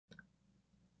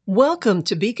Welcome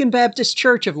to Beacon Baptist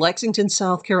Church of Lexington,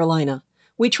 South Carolina.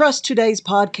 We trust today's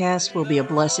podcast will be a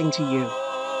blessing to you.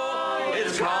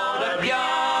 It's called up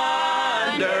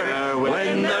yonder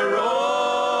when the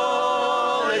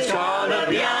roll is called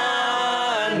up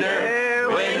yonder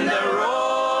when the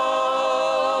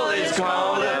roll is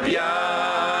called up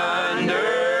yonder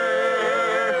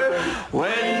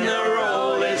when the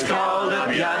roll is called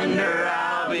up yonder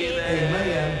I'll be there.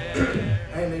 Amen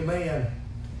and amen.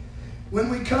 When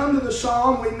we come to the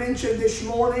psalm, we mentioned this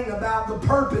morning about the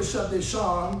purpose of this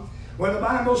psalm, where the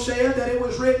Bible said that it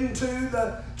was written to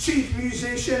the chief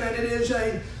musician and it is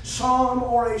a psalm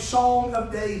or a song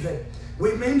of David.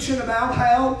 We mentioned about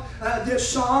how this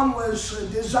psalm was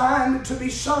designed to be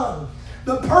sung.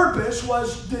 The purpose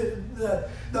was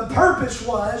the purpose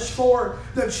was for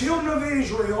the children of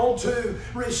Israel to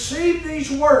receive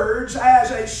these words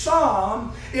as a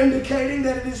psalm, indicating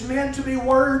that it is meant to be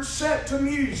words set to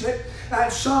music,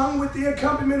 sung with the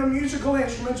accompaniment of musical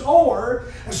instruments, or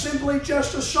simply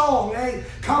just a song, a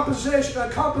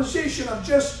composition of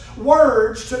just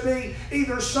words to be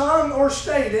either sung or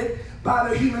stated by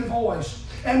the human voice.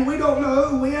 And we don't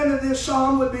know when this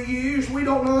psalm would be used. We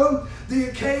don't know the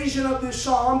occasion of this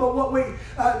psalm, but what we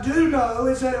do know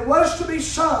is that it was to be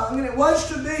sung and it was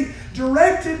to be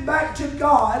directed back to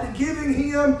God, giving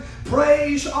Him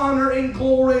praise, honor, and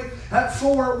glory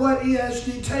for what is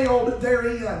detailed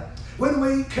therein. When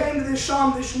we came to this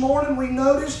psalm this morning, we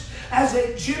noticed as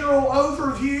a general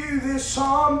overview, this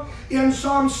psalm, in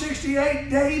Psalm 68,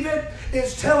 David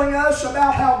is telling us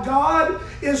about how God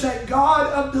is a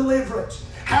God of deliverance.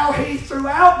 How he,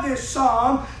 throughout this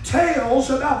psalm, tells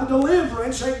about the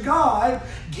deliverance that God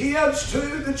gives to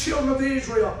the children of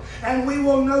Israel. And we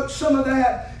will note some of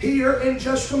that here in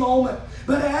just a moment.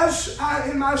 But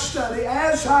in my study,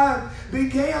 as I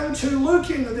began to look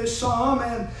into this psalm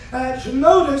and to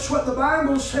notice what the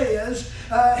Bible says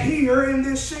here in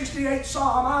this 68th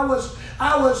psalm,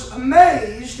 I was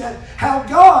amazed at how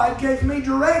God gave me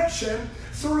direction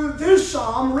through this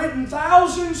psalm, written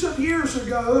thousands of years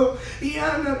ago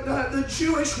in the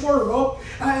Jewish world,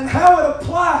 and how it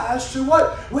applies to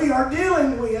what we are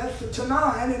dealing with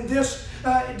tonight in this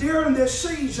during this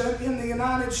season in the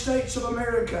United States of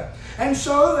America. And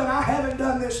I haven't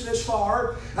done this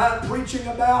far, preaching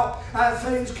about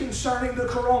things concerning the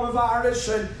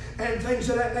coronavirus and things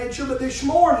of that nature. But this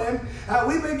morning,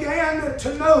 we began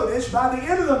to notice, by the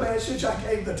end of the message, I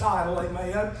gave the title,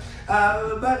 amen.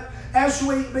 But as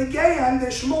we began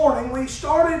this morning, we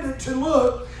started to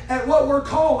look at what we're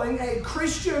calling a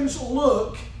Christian's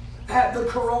look at the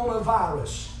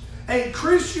coronavirus. A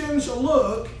Christian's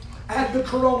look at the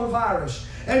coronavirus.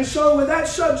 And so with that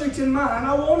subject in mind,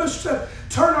 I want us to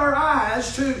turn our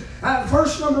eyes to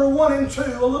verse number 1 and 2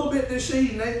 a little bit this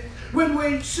evening, when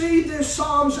we see this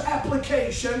psalm's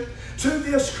application to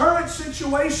this current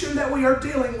situation that we are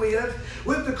dealing with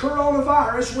the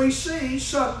coronavirus. We see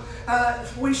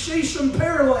some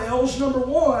parallels. Number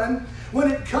one, when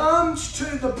it comes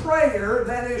to the prayer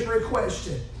that is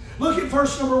requested. Look at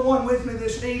verse number 1 with me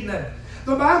this evening.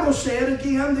 The Bible said,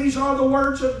 again, these are the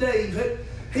words of David.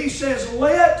 He says,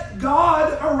 "Let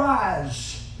God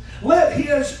arise. Let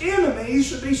His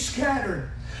enemies be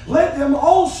scattered. Let them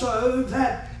also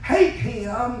that hate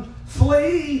Him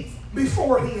flee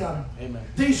before Him." Amen.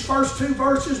 These first two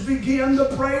verses begin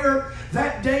the prayer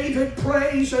that David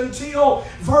prays until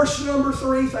verse number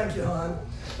 3. Thank you, hon.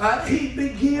 He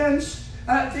begins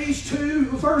these two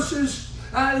verses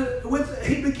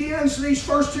he begins these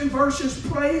first two verses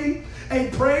praying a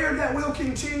prayer that will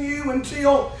continue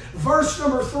until verse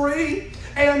number 3.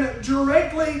 And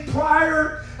directly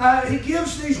prior, he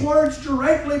gives these words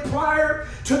directly prior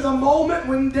to the moment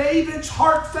when David's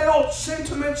heartfelt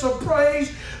sentiments of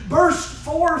praise burst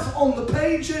forth on the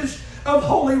pages of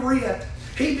Holy Writ.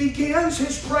 He begins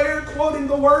his prayer quoting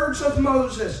the words of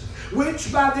Moses,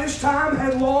 which by this time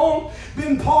had long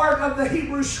been part of the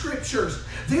Hebrew Scriptures.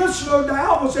 This, no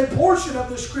doubt, was a portion of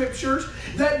the Scriptures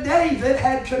that David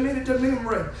had committed to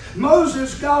memory.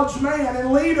 Moses, God's man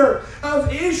and leader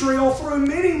of Israel through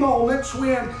many moments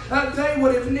when they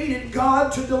would have needed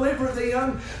God to deliver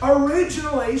them,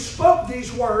 originally spoke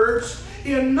these words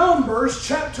in Numbers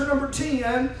chapter number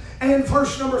 10 and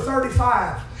verse number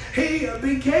 35. He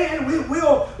began,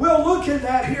 we'll look at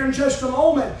that here in just a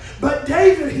moment. But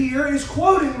David here is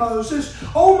quoting Moses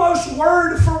almost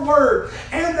word for word.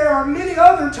 And there are many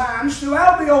other times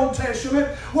throughout the Old Testament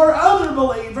where other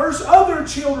believers, other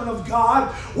children of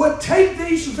God, would take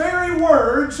these very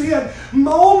words in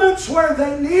moments where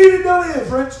they needed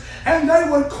deliverance, and they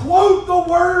would quote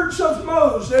the words of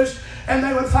Moses and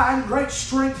they would find great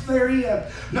strength therein.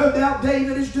 No doubt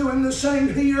David is doing the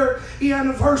same here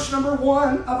in verse number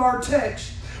 1 of our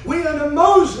text. When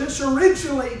Moses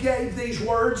originally gave these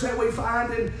words that we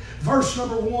find in verse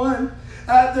number 1,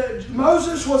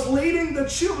 Moses was leading the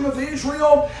children of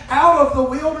Israel out of the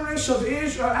wilderness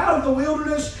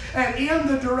and in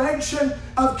the direction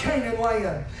of Canaan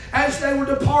land. As they were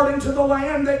departing to the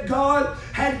land that God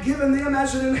had given them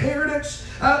as an inheritance,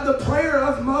 the prayer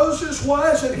of Moses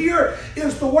was, and here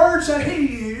is the words that he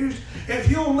used. If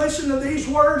you'll listen to these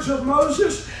words of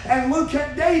Moses and look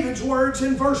at David's words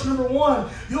in verse number 1,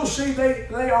 you'll see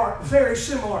they are very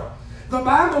similar. The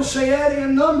Bible said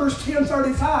in Numbers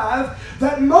 10:35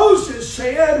 that Moses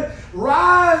said,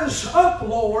 "Rise up,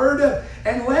 Lord,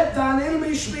 and let thine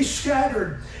enemies be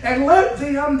scattered, and let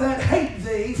them that hate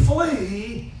thee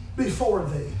flee before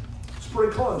thee." It's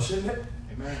pretty close, isn't it?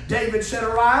 Amen. David said,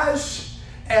 "Arise,"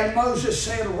 and Moses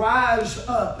said, "Rise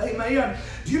up." Amen.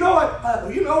 Do you know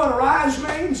what arise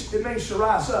means? It means to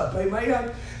rise up. Amen.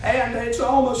 And it's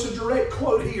almost a direct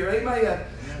quote here. Amen.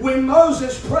 When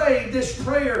Moses prayed this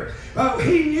prayer,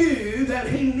 he knew that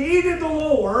he needed the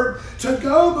Lord to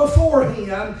go before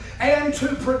him and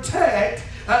to protect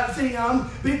them,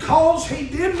 because he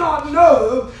did not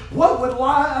know what would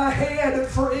lie ahead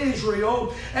for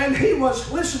Israel. And he was,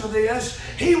 listen to this,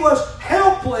 he was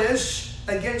helpless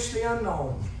against the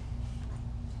unknown.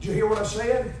 Did you hear what I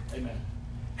said? Amen.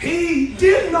 He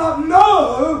did not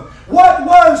know what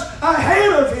was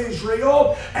ahead of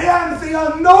Israel, and the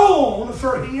unknown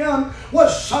for him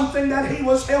was something that he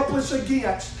was helpless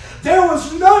against. There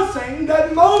was nothing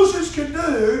that Moses could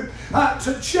do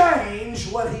to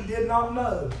change what he did not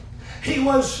know. He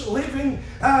was leaving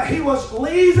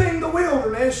the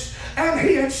wilderness, and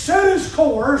he had set his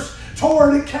course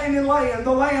toward Canaan land,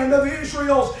 the land of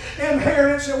Israel's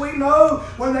inheritance. And we know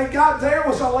when they got there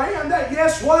was a land that,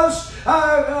 yes, was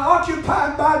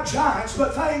occupied by giants,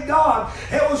 but thank God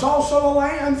it was also a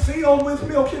land filled with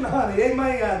milk and honey.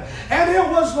 Amen. And it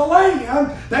was the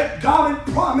land that God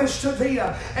had promised to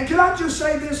them. And can I just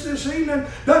say this evening?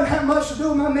 Doesn't have much to do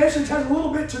with my message, has a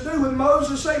little bit to do with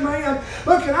Moses. Amen.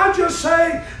 But can I just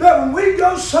say that when we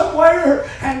go somewhere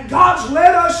and God's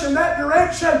led us in that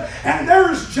direction and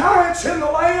there's giants in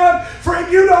the land,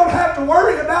 friend, you don't have to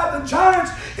worry about the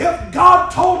giants. If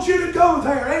God told you to go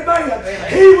there, amen,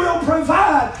 amen, He will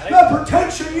provide the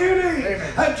protection you need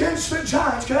against the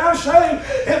giants. Can I say,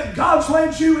 if God's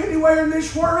led you anywhere in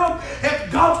this world,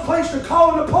 if God's placed a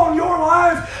calling upon your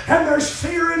life and there's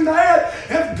fear in that,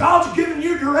 if God's given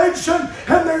you direction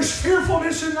and there's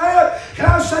fearfulness in that, can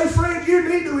I say, friend, you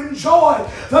need to enjoy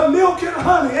the milk and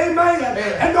honey, amen,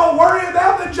 and don't worry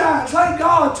about the giants. Let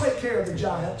God take care of the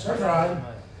giants. That's right.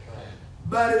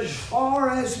 But as far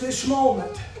as this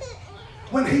moment,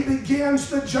 when he begins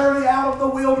the journey out of the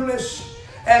wilderness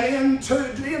and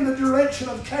in the direction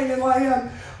of Canaan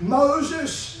land,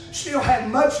 Moses still had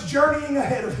much journeying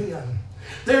ahead of him.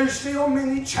 There's still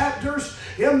many chapters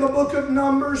in the book of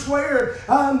Numbers where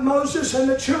Moses and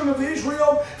the children of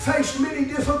Israel faced many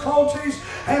difficulties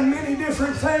and many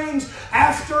different things.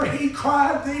 After he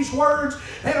cried these words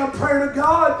in a prayer to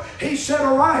God, he said,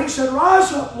 "Rise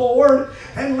up, Lord,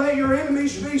 and let your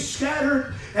enemies be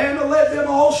scattered, and let them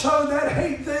also that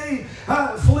hate thee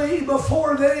flee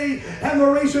before thee." And the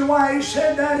reason why he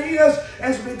said that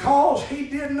is because he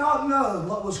did not know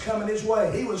what was coming his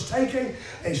way. He was taking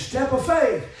a step of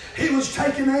faith. He was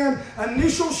taking an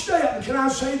initial step. And can I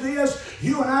say this?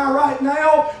 You and I right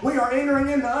now, we are entering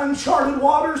into uncharted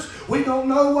waters. We don't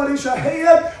know what is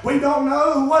ahead. We don't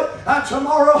know what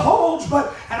tomorrow holds.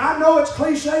 And I know it's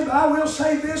cliche, but I will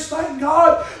say this, thank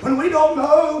God, when we don't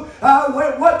know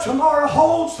what tomorrow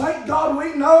holds, thank God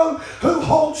we know who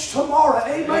holds tomorrow.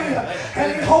 Amen.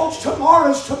 And He holds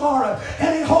tomorrow's tomorrow.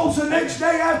 And He holds the next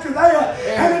day after that.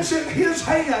 And it's in His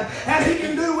hand. And He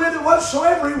can do with it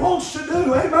whatsoever He wants to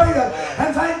do. Amen.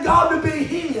 And thank God to be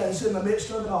His in the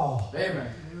midst of it all. Amen.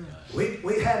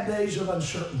 We have days of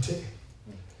uncertainty.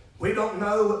 We don't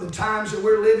know what the times that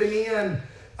we're living in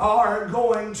are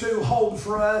going to hold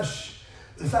for us.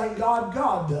 But thank God,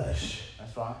 God does.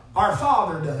 That's right. Our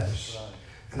Father does. That's right.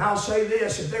 And I'll say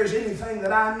this, if there's anything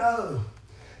that I know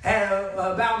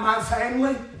about my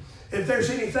family, if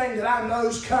there's anything that I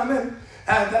know's coming,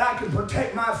 that I can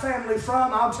protect my family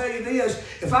from, I'll tell you this,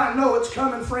 if I know it's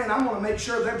coming, friend, I'm going to make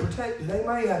sure they're protected.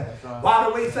 Amen. Right. Why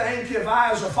do we think if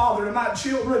I as a father to my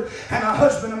children and a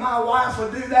husband to my wife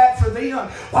would do that for them,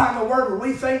 why in the world would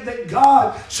we think that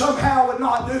God somehow would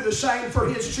not do the same for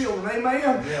His children?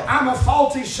 Amen. Yeah. I'm a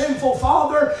faulty, sinful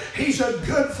father. He's a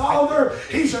good father.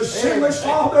 He's a sinless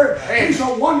father. He's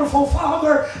a wonderful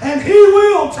father, and He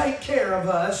will take care of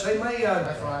us. Amen.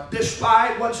 That's right.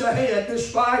 Despite what's ahead,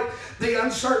 despite the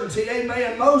uncertainty.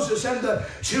 Amen. Moses and the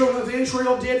children of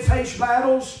Israel did face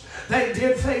battles. They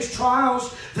did face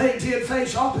trials. They did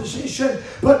face opposition.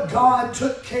 But God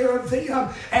took care of them.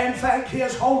 And in fact,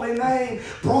 His holy name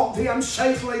brought them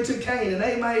safely to Canaan.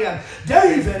 Amen.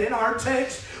 David, in our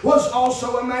text, was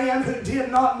also a man who did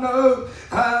not know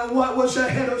what was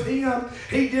ahead of him.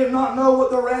 He did not know what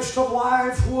the rest of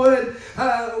life would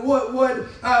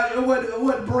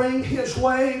bring his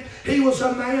way. He was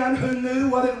a man who knew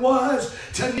what it was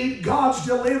to need God's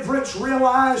deliverance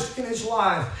realized in his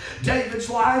life. David's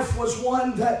life was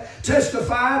one that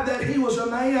testified that he was a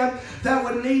man that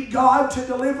would need God to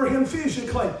deliver him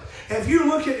physically. If you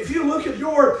look at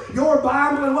your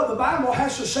Bible and what the Bible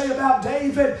has to say about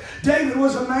David, David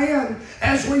was a man,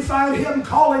 as we find him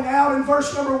calling out in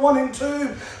verse number 1 and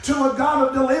 2, to a God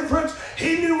of deliverance.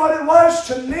 He knew what it was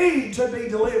to need to be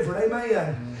delivered.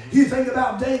 Amen. You think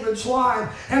about David's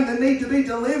life and the need to be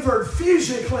delivered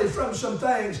physically from some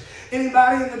things.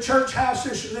 Anybody in the church house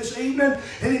this evening,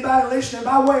 anybody listening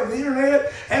by way of the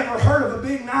internet, ever heard of a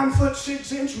big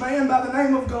 9'6" man by the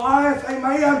name of Goliath?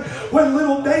 Amen. When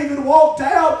little David walked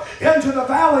out into the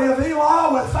valley of Elah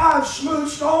with 5 smooth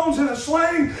stones and a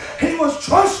sling, he was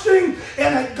trusting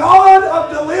in a God of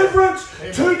deliverance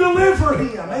to deliver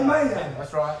him. Amen.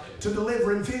 That's right. To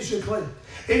deliver him physically.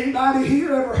 Anybody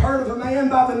here ever heard of a man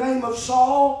by the name of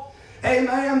Saul?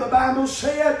 Amen. The Bible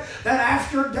said that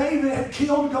after David had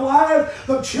killed Goliath,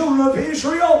 the children of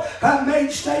Israel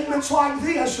made statements like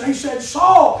this. They said,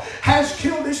 Saul has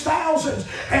killed his thousands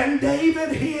and David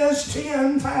his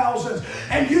 10,000s.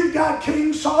 And you've got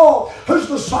King Saul, who's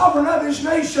the sovereign of his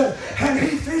nation, and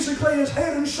he physically is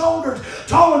head and shoulders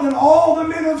taller than all the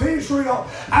men of Israel.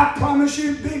 I promise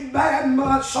you, big bad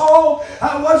Saul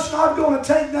was not going to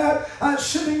take that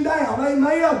sitting down.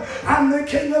 Amen. I'm the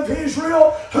king of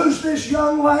Israel, who's this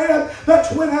young lad that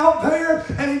went out there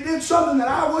and he did something that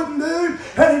I wouldn't do,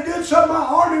 and he did something my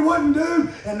army wouldn't do,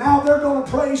 and now they're going to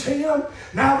praise him.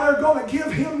 Now they're going to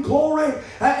give him glory,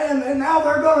 and now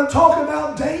they're going to talk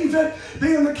about David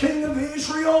being the king of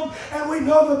Israel. And we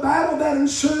know the battle that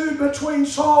ensued between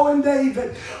Saul and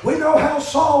David. We know how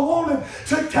Saul wanted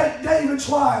to take David's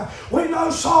life. We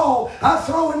know Saul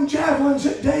throwing javelins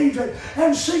at David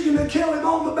and seeking to kill him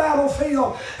on the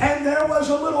battlefield. And there was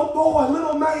a little boy,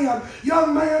 little man,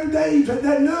 young man David,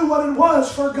 that knew what it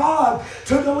was for God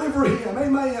to deliver him.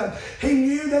 Amen. He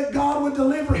knew that God would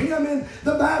deliver him in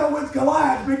the battle with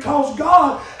Goliath because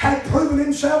God had proven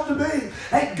himself to be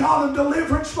a God of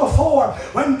deliverance before.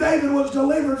 When David was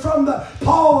delivered from the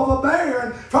paw of a bear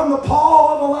and from the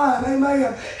paw of a lion,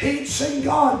 amen, he'd seen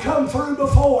God come through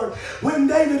before. When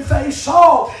David faced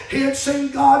Saul, he had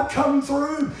seen God come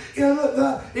through in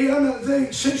the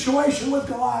situation with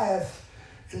Goliath.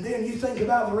 And then you think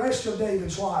about the rest of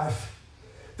David's life.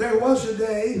 There was a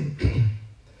day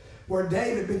where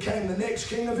David became the next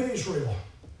king of Israel.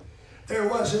 There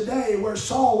was a day where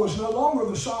Saul was no longer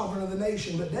the sovereign of the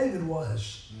nation, but David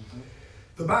was.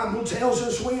 The Bible tells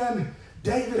us when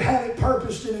David had it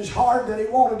purposed in his heart that he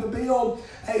wanted to build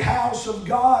a house of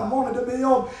God, wanted to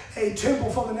build a temple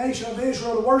for the nation of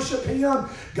Israel to worship him.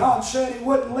 God said he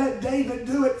wouldn't let David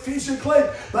do it physically,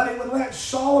 but he would let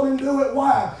Solomon do it.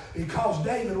 Why? Because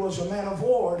David was a man of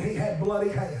war and he had bloody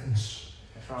hands.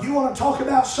 You want to talk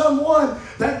about someone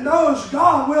that knows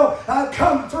God will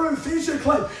come through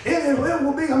physically. It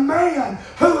will be a man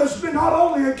who has been not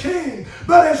only a king,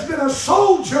 but has been a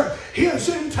soldier his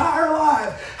entire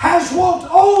life, has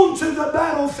walked on to the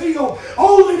battlefield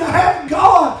only to have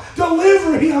God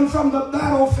deliver him from the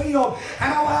battlefield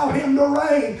and allow him to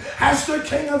reign as the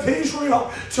king of Israel,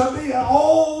 to be an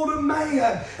old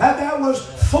man that was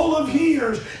full of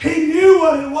years. He knew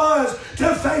what it was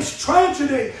to face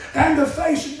tragedy and to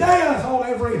face death on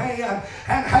every hand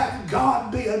and have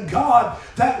God be a God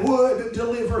that would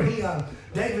deliver him.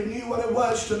 David knew what it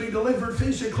was to be delivered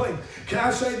physically. Can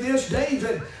I say this?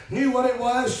 David knew what it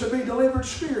was to be delivered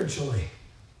spiritually.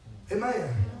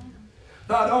 Amen.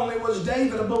 Not only was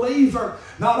David a believer,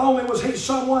 not only was he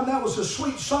someone that was a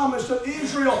sweet psalmist of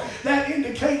Israel that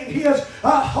indicated his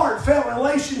heartfelt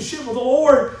relationship with the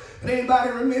Lord. But anybody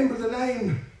remember the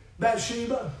name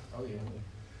Bathsheba? Oh, yeah.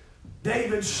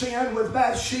 David's sin with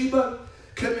Bathsheba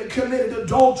committed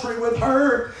adultery with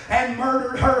her and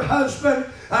murdered her husband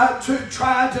to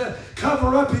try to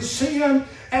cover up his sin.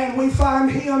 And we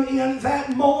find him in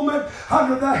that moment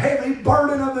under the heavy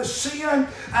burden of the sin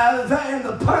and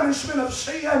the punishment of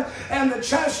sin and the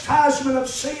chastisement of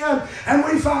sin. And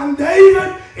we find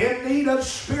David in need of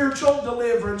spiritual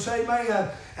deliverance. Amen.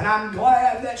 And I'm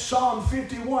glad that Psalm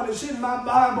 51 is in my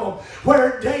Bible,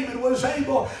 where David was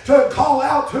able to call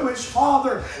out to his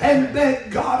father and beg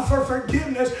God for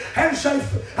forgiveness and say,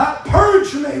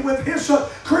 purge me with hyssop,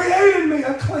 create in me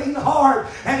a clean heart.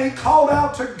 And he called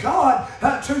out to God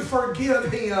to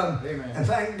forgive him. Amen. And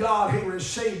thank God he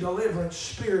received deliverance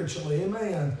spiritually.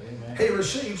 Amen. Amen. He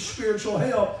received spiritual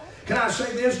help. Can I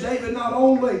say this? David not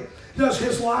only does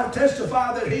his life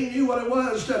testify that he knew what it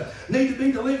was to need to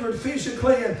be delivered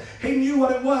physically, and he knew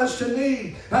what it was to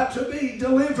need to be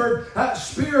delivered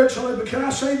spiritually. But can I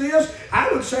say this?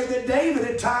 I would say that David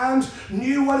at times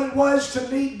knew what it was to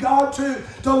need God to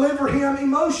deliver him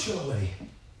emotionally.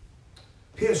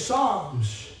 His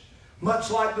Psalms, much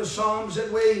like the Psalms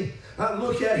that we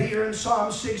look at here in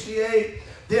Psalm 68,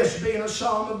 this being a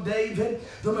Psalm of David,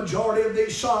 the majority of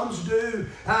these Psalms do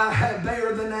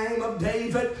bear the name of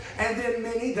David, and then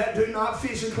many that do not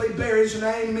physically bear his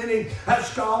name. Many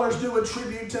scholars do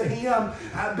attribute to him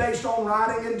based on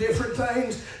writing and different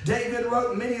things. David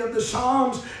wrote many of the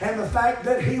Psalms, and the fact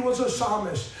that he was a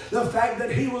psalmist, the fact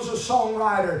that he was a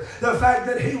songwriter, the fact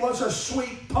that he was a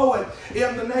sweet poet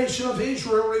in the nation of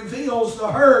Israel reveals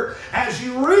the hurt. As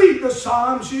you read the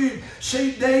Psalms, you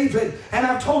see David, and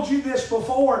I've told you this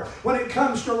before, when it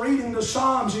comes to reading the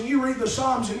Psalms, and you read the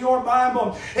Psalms in your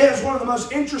Bible, it is one of the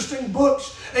most interesting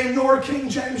books in your King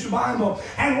James Bible.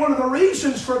 And one of the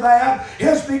reasons for that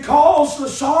is because the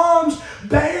Psalms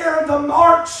bear the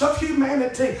marks of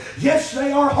humanity. Yes,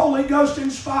 they are Holy Ghost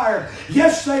inspired.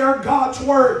 Yes, they are God's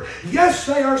Word. Yes,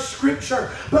 they are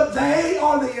Scripture. But they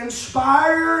are the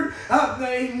inspired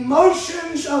the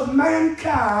emotions of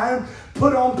mankind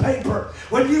put on paper.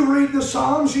 When you read the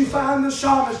Psalms, you find the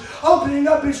psalmist opening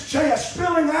up his chest,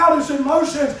 spilling out his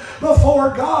emotions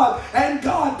before God, and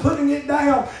God putting it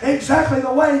down exactly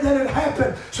the way that it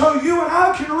happened, so you and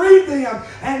I can read them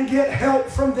and get help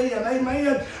from them.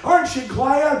 Amen. Aren't you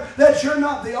glad that you're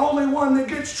not the only one that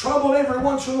gets troubled every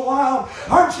once in a while?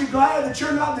 Aren't you glad that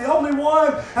you're not the only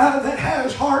one that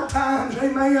has hard times?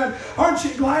 Amen. Aren't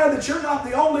you glad that you're not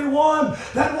the only one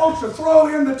that wants to throw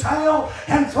in the towel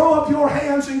and throw up your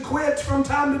hands and quit from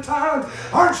time to time?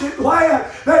 Aren't you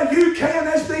glad that you can,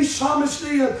 as these psalmists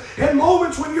did, in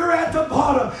moments when you're at the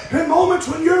bottom, in moments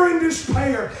when you're in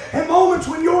despair, in moments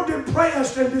when you're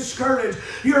depressed and discouraged,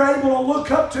 you're able to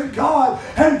look up to God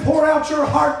and pour out your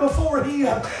heart before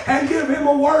Him and give Him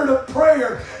a word of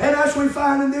prayer. And as we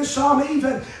find in this psalm,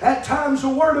 even at times a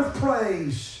word of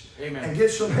praise. Amen. And get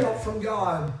some help from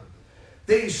God.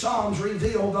 These psalms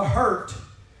reveal the hurt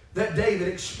that David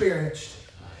experienced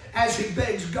as he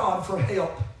begs God for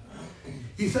help.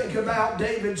 You think about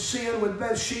David's sin with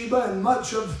Bathsheba and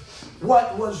much of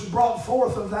what was brought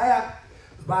forth of that.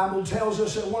 The Bible tells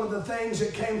us that one of the things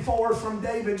that came forth from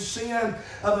David's sin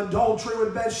of adultery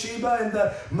with Bathsheba and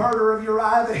the murder of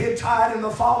Uriah the Hittite and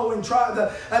the following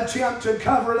the attempt to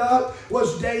cover it up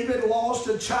was David lost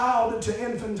a child to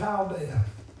infantile death.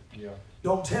 Yeah.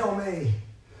 Don't tell me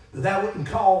that wouldn't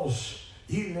cause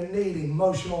you to need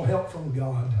emotional help from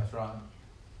God. That's right.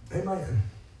 Amen.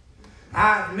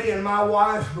 Me and my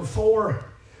wife,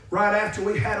 right after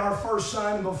we had our first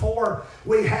son, before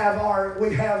we have our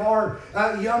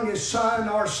youngest son,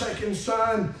 our second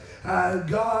son,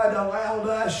 God allowed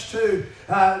us to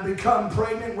become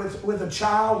pregnant with a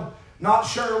child. Not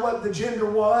sure what the gender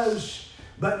was,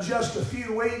 but just a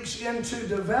few weeks into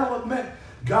development,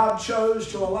 God chose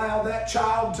to allow that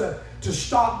child to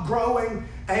stop growing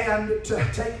and to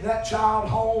take that child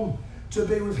home to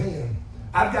be with Him.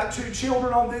 I've got 2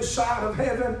 children on this side of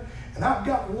heaven, and I've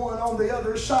got one on the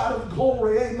other side of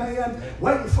glory, amen,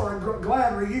 waiting for a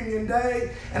glad reunion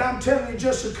day. And I'm telling you,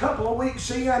 just a couple of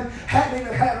weeks in, hadn't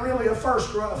even had really a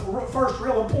first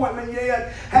real appointment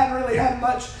yet, hadn't really had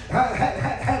much,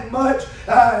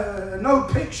 no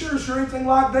pictures or anything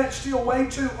like that, still way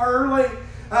too early.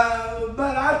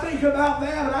 But I think about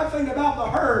that, and I think about the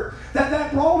hurt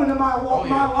that brought into my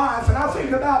life, and I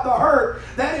think about the hurt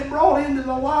that it brought into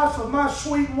the life of my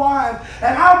sweet wife.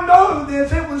 And I know that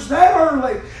if it was that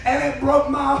early and it broke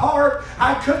my heart,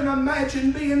 I couldn't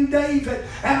imagine being David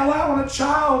and allowing a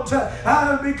child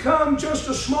to become just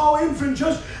a small infant,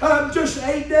 just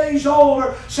 8 days old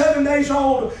or 7 days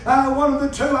old, one of the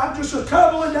two. I'm just a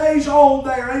couple of days old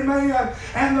there, amen.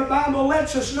 And the Bible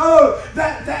lets us know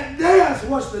that death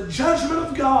was the judgment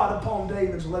of God upon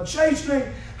David's life. Chastening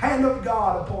hand of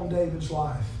God upon David's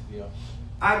life. Yeah.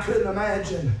 I couldn't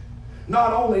imagine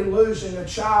not only losing a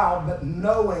child, but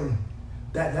knowing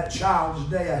that that child's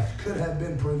death could have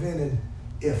been prevented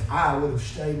if I would have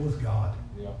stayed with God.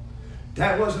 Yeah.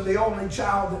 That wasn't the only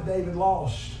child that David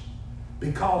lost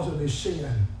because of his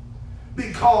sin,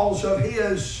 because of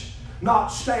his not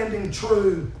standing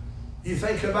true. You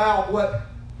think about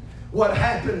what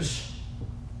happens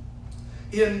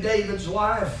in David's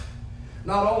life.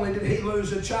 Not only did he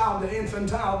lose a child to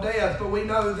infantile death, but we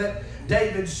know that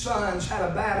David's sons had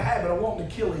a bad habit of wanting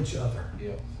to kill each other.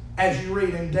 Yeah. As you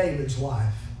read in David's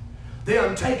life,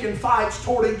 them taking fights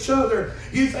toward each other.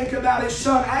 You think about his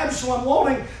son Absalom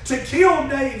wanting to kill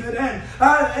David,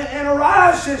 and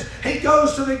arises. He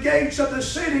goes to the gates of the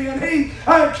city, and he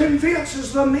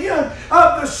convinces the men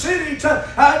of the city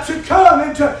to come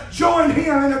and to join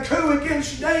him in a coup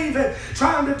against David,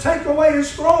 trying to take away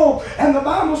his throne. And the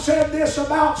Bible said this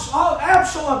about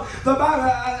Absalom.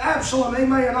 Absalom,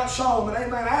 amen, not Solomon,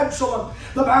 amen. Absalom.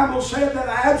 The Bible said that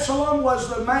Absalom was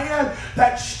the man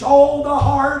that stole the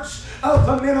hearts of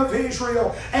the men of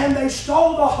Israel, and he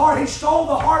stole the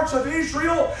hearts of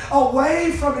Israel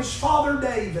away from his father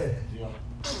David. Yeah.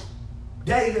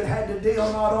 David had to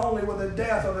deal not only with the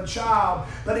death of a child,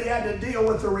 but he had to deal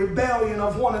with the rebellion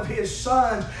of one of his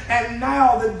sons. And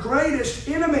now the greatest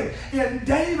enemy in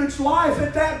David's life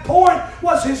at that point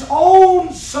was his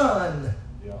own son.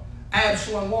 Yeah.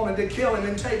 Absalom wanted to kill him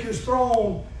and take his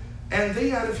throne. And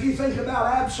then if you think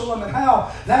about Absalom and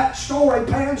how that story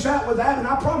pans out with that, and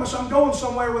I promise I'm going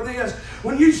somewhere with this,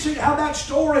 when you see how that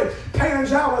story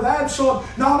pans out with Absalom,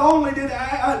 not only did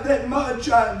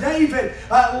David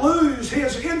lose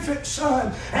his infant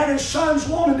son, and his sons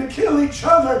wanted to kill each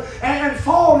other and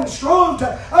fought and strove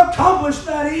to accomplish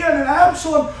that end, and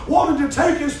Absalom wanted to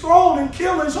take his throne and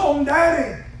kill his own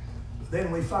daddy. But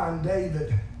then we find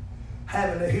David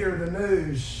having to hear the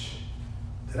news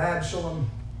that Absalom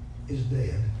is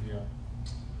dead. Yeah.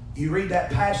 You read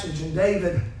that passage, and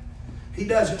David, he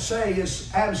doesn't say, is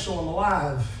Absalom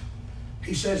alive?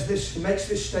 He says this, he makes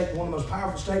this statement, one of the most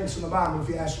powerful statements in the Bible, if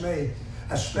you ask me,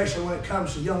 especially when it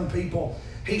comes to young people.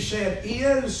 He said,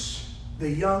 is the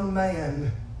young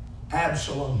man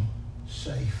Absalom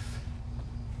safe?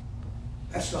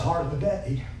 That's the heart of the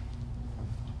daddy.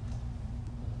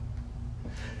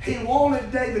 He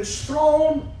wanted David's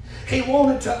throne. He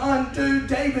wanted to undo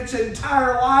David's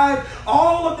entire life.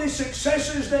 All of the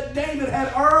successes that David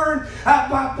had earned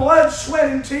by blood, sweat,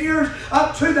 and tears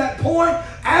up to that point.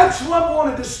 Absalom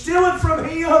wanted to steal it from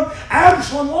him.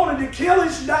 Absalom wanted to kill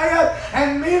his dad.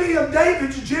 And many of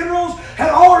David's generals had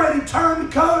already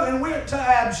turned coat and went to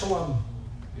Absalom.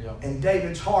 Yeah. And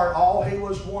David's heart, all he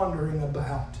was wondering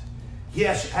about.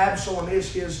 Yes, Absalom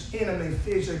is his enemy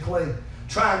physically,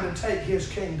 trying to take his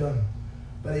kingdom.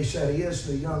 But he said, he is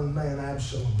the young man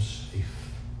Absalom safe?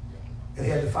 And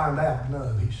he had to find out,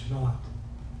 no, he's not.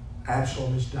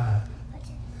 Absalom has died.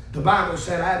 The Bible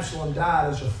said Absalom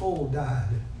died as a fool died.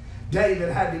 David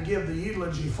had to give the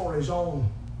eulogy for his own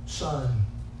son.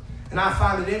 And I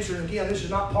find it interesting, again, this is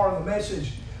not part of the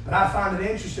message, but I find it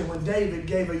interesting when David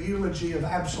gave a eulogy of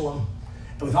Absalom.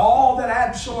 And with all that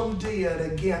Absalom did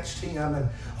against him, and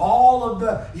all of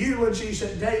the eulogies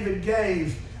that David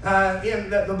gave,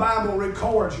 that the Bible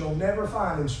records, you'll never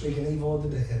find him speaking evil of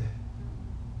the dead.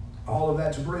 All of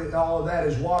that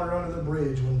is water under the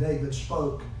bridge when David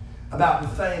spoke about the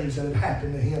things that had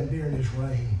happened to him during his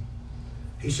reign.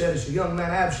 He said, it's the young man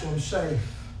Absalom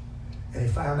safe. And he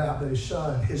found out that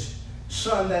his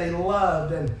son that he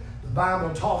loved, and the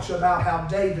Bible talks about how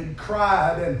David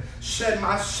cried and said,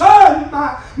 my son,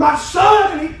 my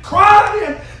son, and he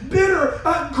cried in bitter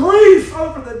grief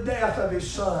over the death of his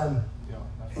son.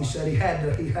 He said he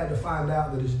had to find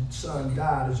out that his son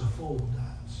died as a fool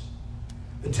dies.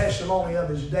 The testimony of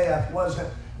his death wasn't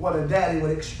what a daddy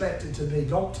would expect it to be.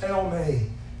 Don't tell me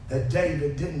that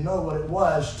David didn't know what it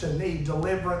was to need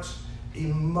deliverance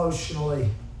emotionally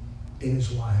in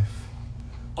his life.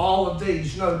 All of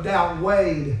these, no doubt,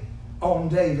 weighed on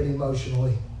David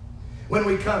emotionally. When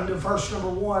we come to verse number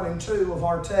 1 and 2 of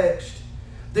our text,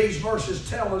 these verses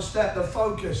tell us that the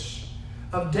focus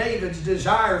of David's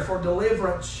desire for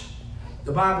deliverance,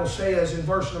 the Bible says in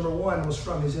verse number 1, was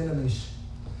from his enemies.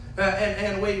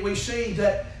 And we see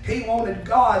that he wanted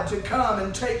God to come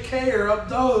and take care of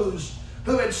those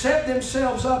who had set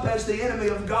themselves up as the enemy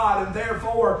of God, and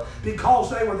therefore, because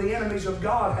they were the enemies of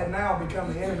God, had now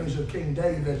become the enemies of King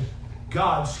David,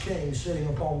 God's king sitting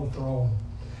upon the throne.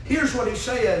 Here's what he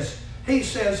says. He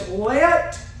says,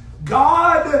 let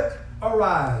God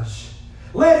arise.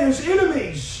 Let his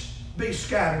enemies be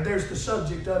scattered. There's the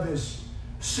subject of his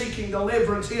seeking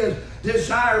deliverance, his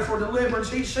desire for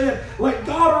deliverance. He said, let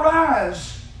God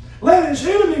arise, let his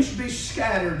enemies be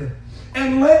scattered,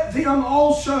 and let them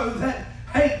also that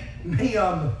hate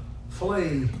him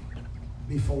flee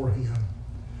before him.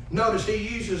 Notice he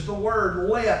uses the word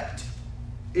let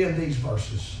in these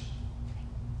verses.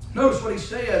 Notice what he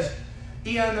says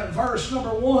in verse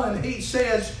number 1. He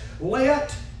says,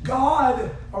 let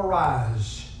God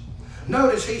arise.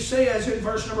 Notice he says in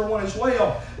verse number 1 as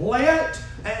well, let,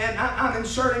 and I'm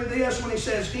inserting this when he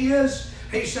says his,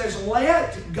 he says,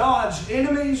 let God's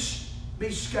enemies be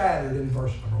scattered in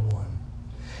verse number 1.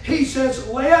 He says,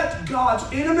 let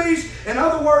God's enemies, in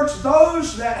other words,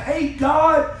 those that hate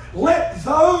God, let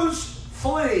those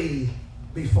flee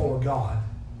before God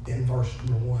in verse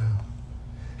number 1.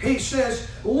 He says,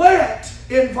 let,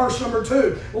 in verse number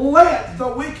 2, let the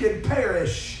wicked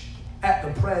perish at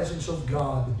the presence of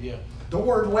God. Yeah. The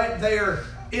word let there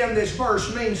in this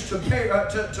verse means to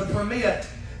permit.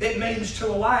 It means to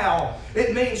allow.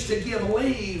 It means to give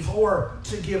leave or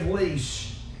to give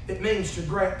lease. It means to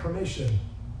grant permission.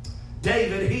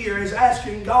 David here is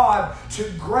asking God to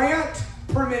grant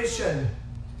permission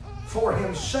for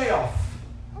himself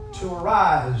to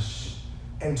arise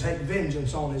and take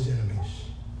vengeance on his enemies.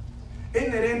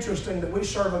 Isn't it interesting that we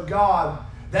serve a God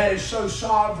that is so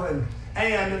sovereign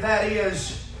and that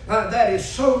is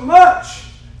so much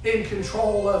in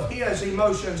control of his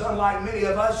emotions, unlike many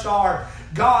of us are?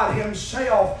 God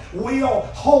himself will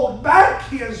hold back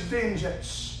his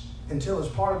vengeance until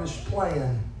it's part of his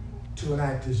plan to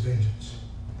enact his vengeance.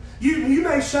 You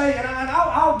may say, and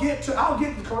I'll get to the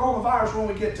coronavirus when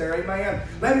we get there, amen.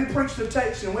 Let me preach the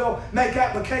text and we'll make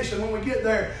application when we get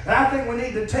there. And I think we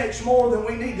need the text more than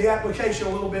we need the application a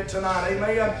little bit tonight,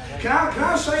 amen. Can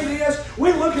I say this?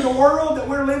 We look at the world that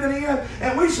we're living in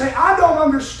and we say, I don't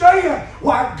understand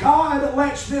why God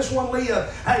lets this one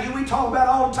live. Hey, we talk about it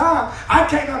all the time. I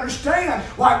can't understand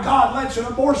why God lets an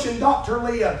abortion doctor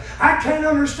live. I can't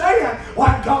understand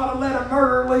why God will let a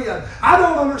murderer live. I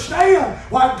don't understand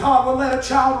why God will let a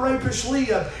child rapist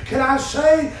live. Can I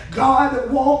say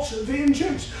God wants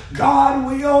vengeance? God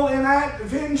will enact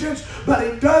vengeance, but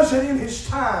He does it in His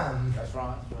time. That's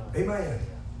right. Amen.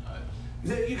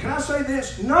 Can I say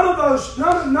this? None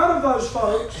of those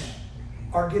folks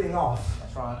are getting off.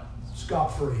 That's right.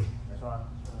 Scot-free. That's right.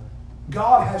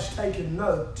 God has taken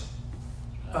note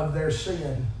of their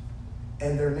sin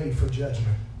and their need for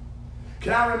judgment.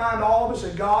 Can I remind all of us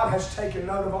that God has taken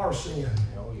note of our sin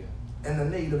and the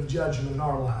need of judgment in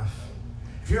our life?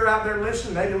 If you're out there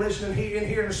listening, maybe listening in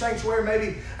here in the sanctuary,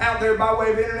 maybe out there by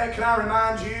way of internet, can I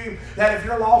remind you that if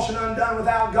you're lost and undone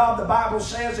without God, the Bible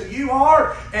says that you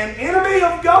are an enemy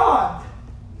of God.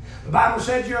 The Bible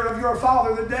said you're of your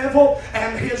father, the devil,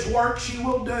 and his works you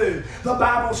will do. The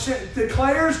Bible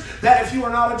declares that if you are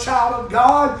not a child of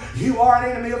God, you are an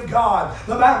enemy of God.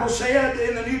 The Bible said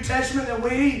in the New Testament that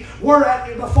we were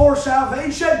before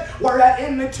salvation, we're at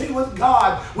enmity with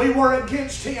God. We were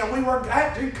against Him. We were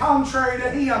acting contrary to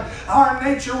Him. Our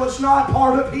nature was not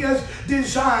part of His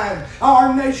design.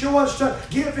 Our nature was to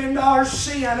give into our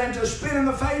sin and to spit in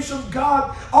the face of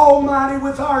God Almighty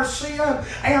with our sin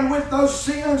and with those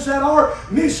sins that are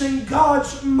missing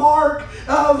God's mark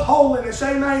of holiness.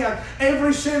 Amen.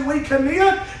 Every sin we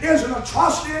commit is an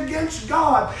atrocity against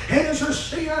God. It is a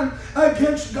sin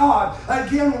against God.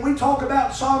 Again, when we talk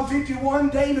about Psalm 51,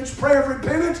 David's prayer of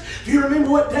repentance, if you remember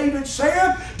what David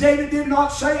said, David did not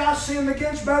say, I sinned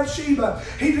against Bathsheba.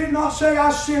 He did not say,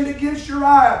 I sinned against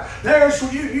Uriah.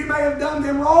 You may have done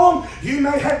them wrong. You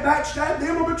may have backstabbed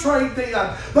them or betrayed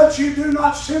them. But you do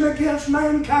not sin against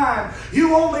mankind.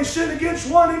 You only sin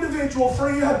against one individual,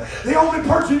 friend. The only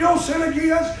person you'll sin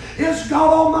against is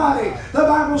God Almighty. The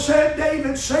Bible said,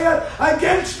 David said,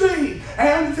 against thee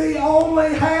and thee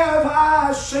only have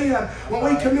I sinned. When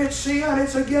we commit sin,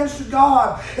 it's against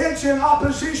God. It's in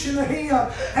opposition to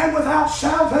Him. And without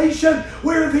salvation,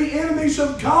 we're the enemies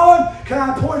of God. Can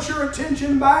I point your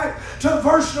attention back to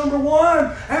verse number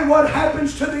 1 and what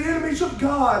happens to the enemies of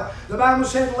God? The Bible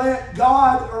said, let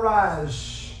God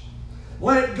arise.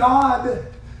 Let God.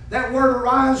 That word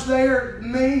arise there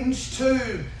means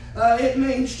to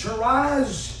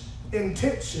rise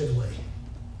intensively.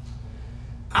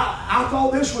 I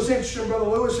thought this was interesting, Brother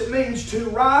Lewis. It means to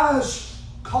rise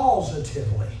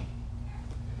causatively.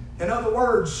 In other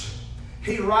words,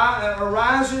 He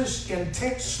arises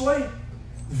intensely,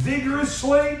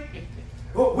 vigorously,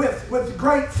 with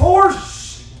great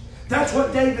force. That's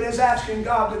what David is asking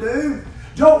God to do.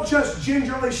 Don't just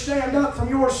gingerly stand up from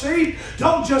your seat.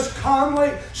 Don't just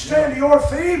calmly stand to your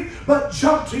feet, but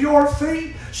jump to your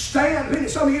feet. Stand.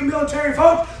 Some of you military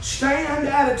folks, stand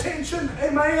at attention.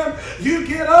 Amen. You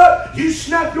get up. You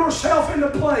snap yourself into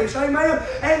place. Amen.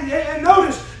 And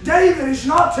notice, David is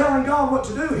not telling God what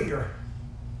to do here.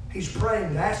 He's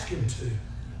praying to ask Him to.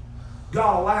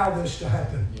 God, allow this to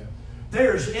happen. Yeah.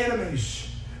 There's enemies.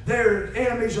 They're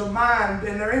enemies of mine,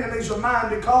 and they're enemies of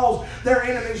mine because they're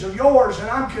enemies of yours, and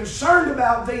I'm concerned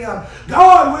about them.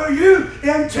 God, will you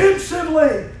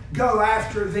intensively go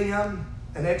after them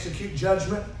and execute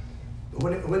judgment?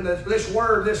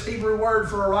 This Hebrew word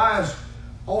for arise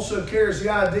also carries the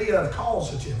idea of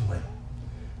causatively.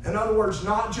 In other words,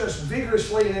 not just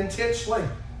vigorously and intensely,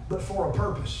 but for a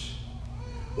purpose.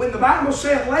 When the Bible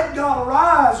said, let God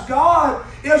arise, God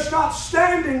is not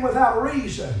standing without a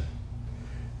reason.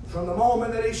 From the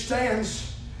moment that He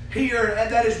stands here, and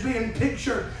that is being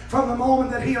pictured, from the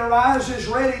moment that He arises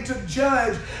ready to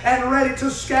judge and ready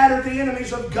to scatter the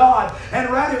enemies of God and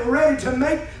ready to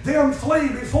make them flee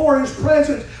before His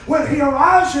presence. When He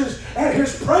arises and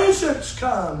His presence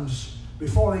comes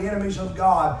before the enemies of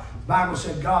God, the Bible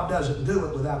said God doesn't do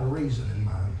it without a reason in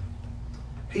mind.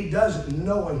 He does it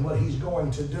knowing what He's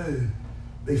going to do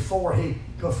before he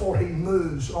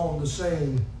moves on the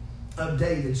scene of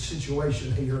David's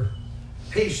situation here.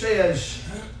 He says,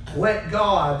 let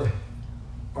God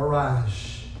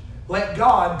arise. Let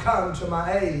God come to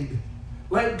my aid.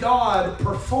 Let God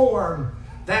perform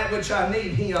that which I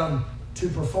need Him to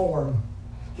perform.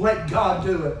 Let God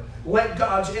do it. Let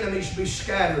God's enemies be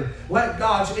scattered. Let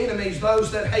God's enemies, those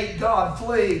that hate God,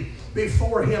 flee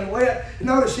before Him.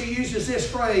 Notice He uses this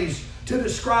phrase to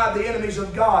describe the enemies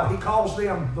of God. He calls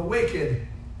them the wicked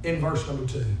in verse number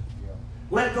 2.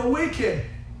 Let the wicked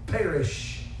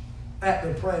perish at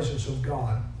the presence of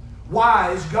God.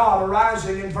 Why is God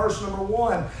arising in verse number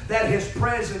 1? That His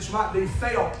presence might be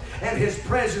felt and His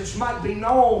presence might be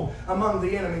known among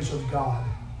the enemies of God.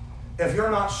 If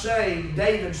you're not saved,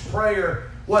 David's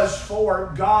prayer was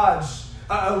for God's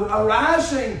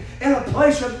arising in a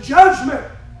place of judgment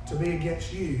to be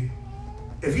against you.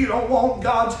 If you don't want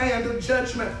God's hand of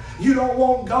judgment, you don't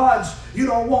want God's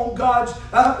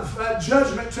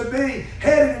judgment to be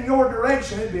headed in your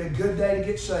direction, it'd be a good day to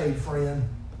get saved, friend.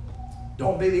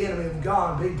 Don't be the enemy of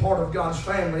God. Be part of God's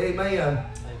family. Amen.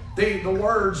 The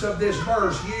words of this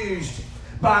verse used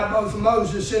by both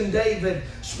Moses and David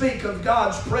speak of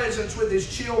God's presence with His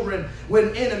children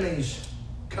when enemies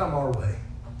come our way.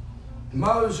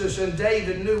 Moses and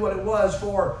David knew what it was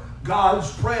for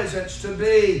God's presence to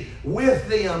be with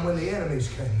them when the enemies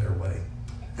came their way.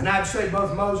 And I'd say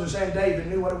both Moses and David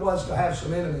knew what it was to have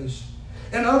some enemies.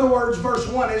 In other words, verse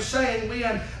 1 is saying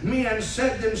when men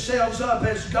set themselves up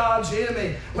as God's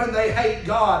enemy, when they hate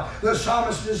God, the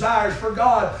psalmist desires for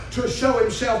God to show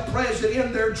Himself present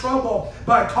in their trouble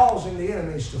by causing the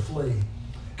enemies to flee.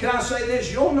 Can I say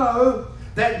this? You'll know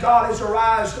that God has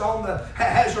arisen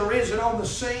on the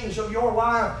scenes of your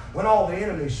life when all the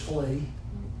enemies flee.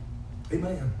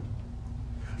 Amen.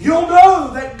 You'll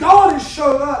know that God has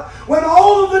showed up when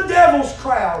all of the devil's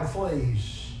crowd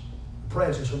flees. The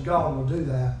presence of God will do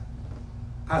that.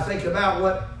 I think about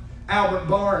what Albert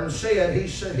Barnes said.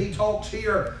 He talks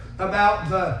here about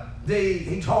the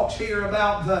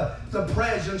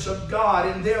presence of God.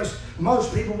 And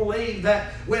most people believe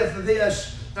that with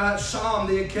this psalm,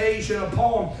 the occasion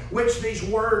upon which these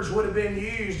words would have been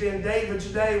used in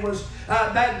David's day was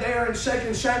back there in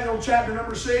 2 Samuel chapter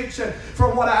number 6. And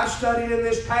from what I've studied in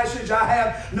this passage, I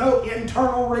have no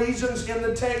internal reasons in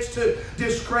the text to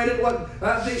discredit what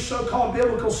these so-called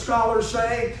biblical scholars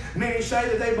say. Many say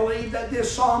that they believe that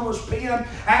this psalm was penned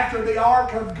after the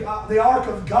ark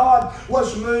of God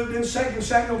was moved in 2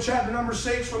 Samuel chapter number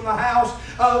 6 from the house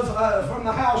of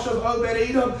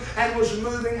Obed-Edom and was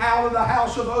moving out of the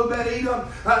house of Obed-Edom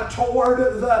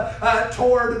toward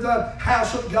the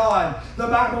house of God. The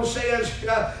Bible says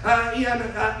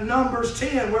in Numbers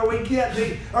 10, where we get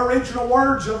the original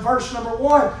words of verse number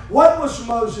 1, what was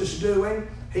Moses doing?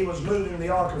 He was moving the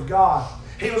ark of God.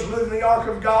 He was moving the ark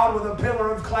of God with a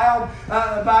pillar of cloud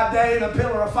by day and a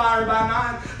pillar of fire by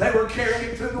night. They were carrying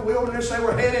it through the wilderness. They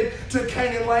were headed to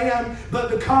Canaan land.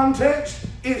 But the context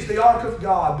is the ark of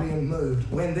God being moved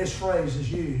when this phrase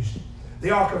is used. The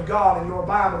ark of God in your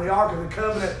Bible, the ark of the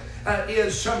covenant,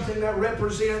 is something that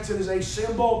represents and is a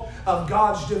symbol of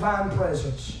God's divine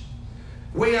presence.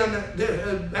 When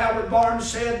Albert Barnes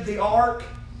said the ark,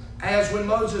 as when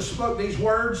Moses spoke these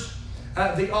words,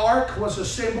 the ark was a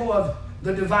symbol of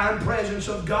the divine presence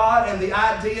of God, and the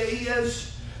idea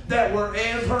is that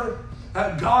wherever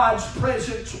God's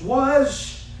presence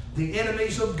was, the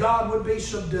enemies of God would be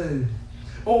subdued.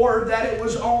 or that it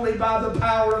was only by the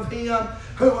power of Him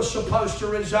who was supposed to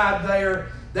reside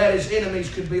there that His enemies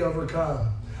could be overcome.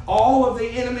 All of the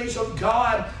enemies of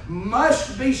God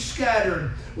must be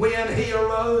scattered when He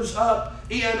arose up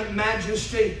in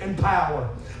majesty and power.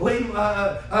 Lee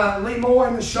Moore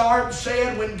and the Sharp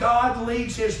said, when God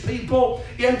leads His people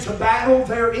into battle,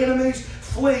 their enemies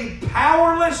flee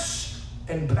powerless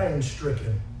and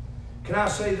pain-stricken. Can I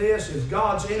say this? If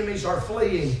God's enemies are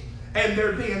fleeing and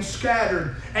they're being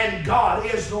scattered and God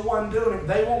is the one doing it,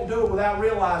 they won't do it without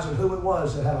realizing who it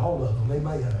was that had a hold of them.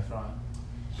 Amen. That's right.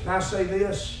 Can I say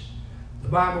this? The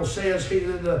Bible says,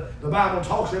 the Bible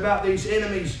talks about these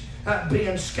enemies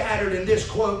being scattered, and this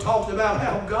quote talks about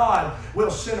how God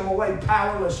will send them away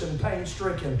powerless and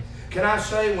pain-stricken. Can I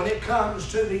say, when it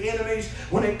comes to the enemies,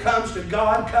 when it comes to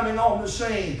God coming on the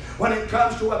scene, when it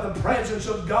comes to what the presence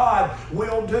of God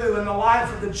will do in the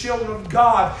life of the children of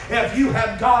God, if you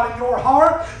have God in your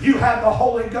heart, you have the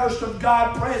Holy Ghost of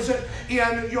God present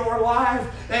in your life,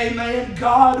 amen,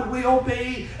 God will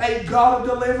be a God of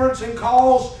deliverance and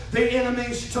cause the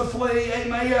enemies to flee,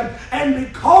 amen. And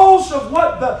because of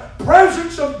what the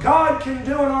presence of God can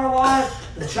do in our life,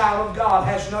 the child of God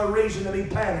has no reason to be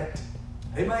panicked.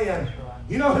 Amen.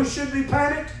 You know who should be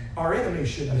panicked? Our enemies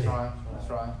should be. That's right. That's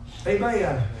right.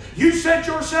 Amen. You set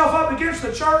yourself up against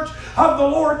the church of the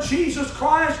Lord Jesus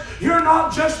Christ. You're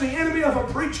not just the enemy of a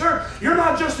preacher. You're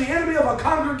not just the enemy of a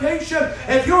congregation.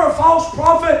 If you're a false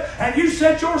prophet and you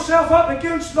set yourself up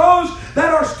against those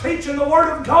that are teaching the Word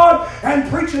of God and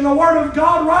preaching the Word of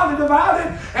God rightly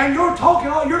divided, and you're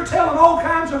telling all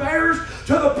kinds of errors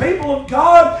to the people of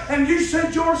God, and you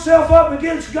set yourself up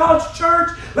against God's church,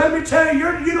 let me tell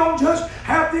you, you don't just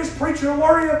have this preacher to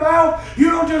worry about. You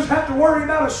don't just have to worry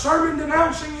about a sermon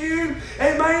denouncing you.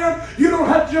 Amen. You don't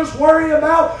have to just worry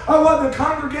about what the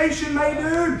congregation may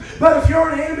do. But if you're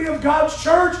an enemy of God's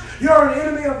church, you're an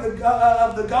enemy of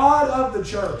the God of the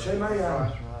church.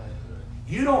 Amen.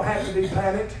 You don't have to be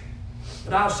panicked.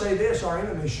 But I'll say this, our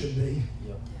enemies should be.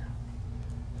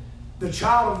 The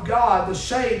child of God, the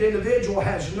saved individual,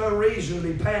 has no reason to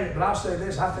be panicked. But I'll say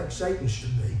this, I think Satan should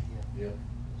be.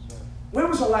 When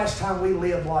was the last time we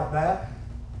lived like that?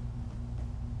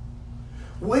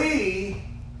 We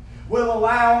will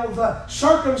allow the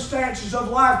circumstances of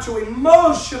life to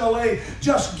emotionally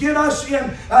just get us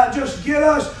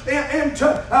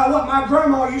into what my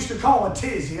grandma used to call a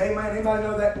tizzy. Amen. Anybody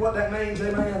know what that means?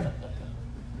 Amen.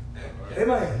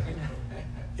 Amen.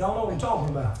 Y'all know what I'm talking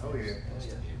about. Oh yeah.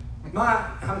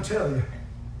 I'm telling you.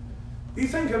 You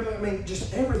think of,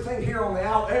 just everything here on the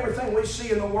out, everything we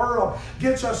see in the world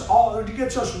gets us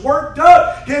worked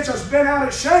up, gets us bent out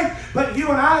of shape. But you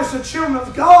and I, as the children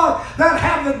of God, that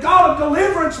have the God of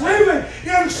deliverance living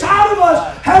inside of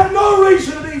us, have no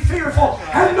reason to be fearful,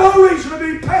 have no reason to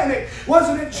be panicked.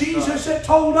 Wasn't it Jesus that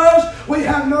told us we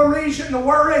have no reason to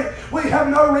worry, we have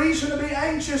no reason to be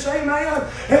anxious? Amen.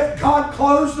 If God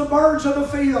clothes the birds of the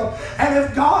field, and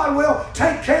if God will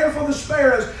take care for the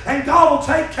sparrows, and God will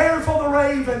take care for the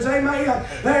ravens, amen.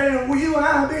 You and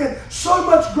I being so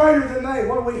much greater than they,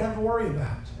 what do we have to worry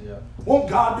about? Yeah. Won't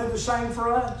God do the same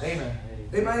for us? Amen.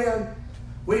 Amen.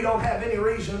 We don't have any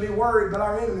reason to be worried, but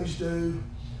our enemies do.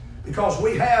 Because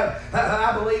we have,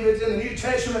 I believe it's in the New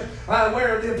Testament,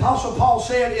 where the Apostle Paul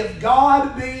said, if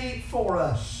God be for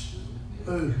us,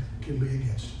 who can be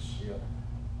against us? Yeah.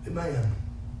 Amen.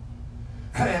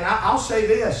 And I'll say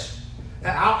this.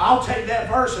 I'll take that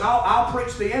verse and I'll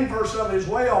preach the inverse of it as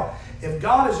well. If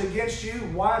God is against you,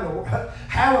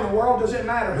 how in the world does it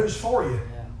matter who's for you?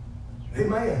 Yeah.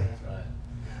 Amen. Right.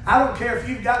 I don't care if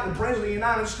you've got the President of the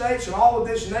United States and all of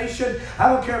this nation. I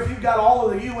don't care if you've got all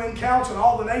of the UN Council and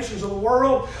all the nations of the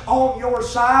world on your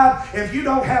side. If you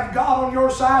don't have God on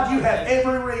your side, you have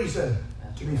every reason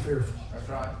to be fearful. That's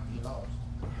right.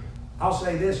 I'll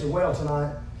say this as well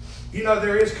tonight. You know,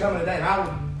 there is coming a day, and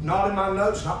I'm not in my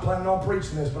notes, not planning on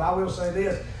preaching this, but I will say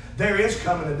this. There is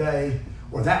coming a day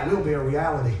where that will be a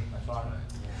reality.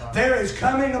 There is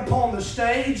coming upon the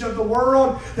stage of the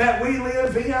world that we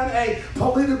live in a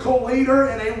political leader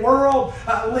and a world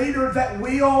leader that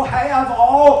will have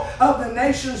all of the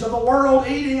nations of the world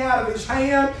eating out of his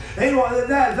hand.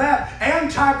 That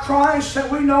Antichrist that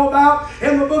we know about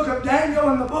in the book of Daniel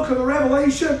and the book of the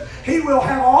Revelation, he will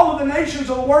have all of the nations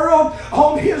of the world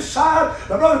on his side.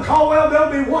 But Brother Caldwell,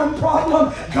 there'll be one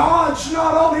problem. God's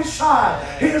not on his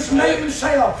side. He has made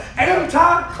himself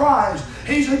Antichrist.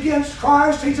 He's against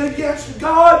Christ, he's against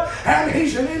God, and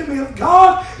he's an enemy of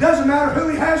God. Doesn't matter who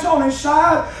he has on his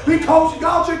side, because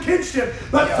God's against him.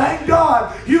 But thank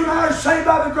God, you and I are saved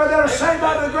by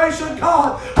the grace of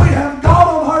God. We have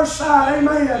God on our side.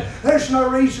 Amen. There's no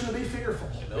reason to be fearful.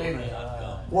 Amen.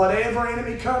 Whatever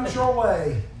enemy comes your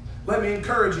way, let me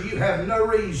encourage you, you have no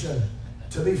reason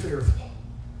to be fearful.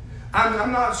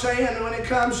 I'm not saying when it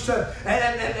comes to,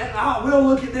 we'll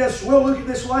look at this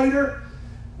later,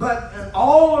 but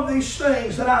all of these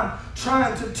things that I'm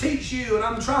trying to teach you and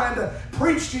I'm trying to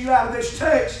preach to you out of this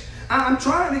text, I'm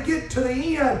trying to get to the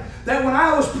end that when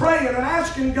I was praying and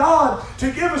asking God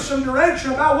to give us some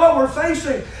direction about what we're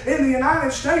facing in the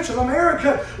United States of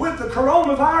America with the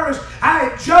coronavirus, I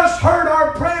had just heard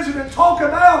our president talk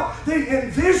about the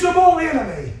invisible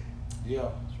enemy. Yeah,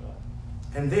 that's right.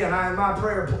 And then in my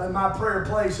prayer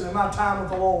place and in my time with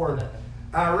the Lord,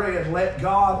 I read, let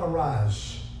God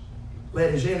arise.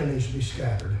 Let his enemies be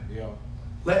scattered. Yeah.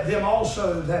 Let them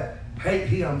also that hate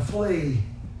him flee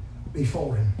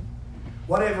before him.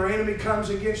 Whatever enemy comes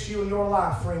against you in your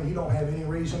life, friend, you don't have any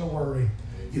reason to worry.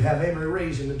 You have every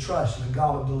reason to trust in the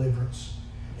God of deliverance.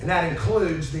 And that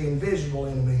includes the invisible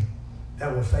enemy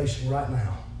that we're facing right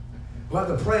now. What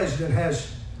the president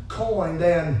has coined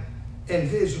an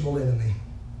invisible enemy.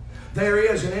 There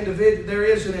is an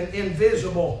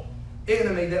invisible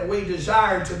enemy that we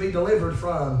desire to be delivered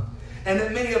from, and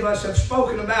that many of us have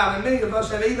spoken about, and many of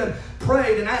us have even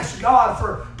prayed and asked God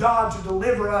for God to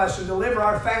deliver us and deliver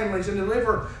our families and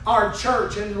deliver our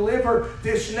church and deliver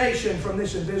this nation from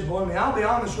this invisible enemy. I'll be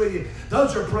honest with you,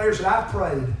 those are prayers that I've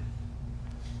prayed.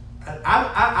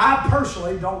 I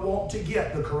personally don't want to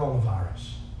get the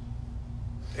coronavirus.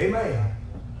 Amen.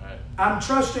 I'm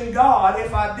trusting God,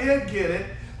 if I did get it,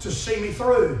 to see me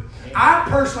through. I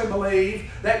personally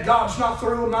believe that God's not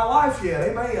through with my life yet.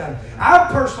 Amen. I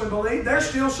personally believe there's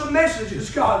still some messages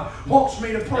God wants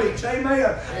me to preach.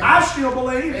 Amen. I still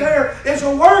believe there is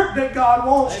a work that God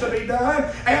wants to be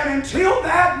done. And until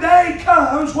that day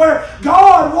comes where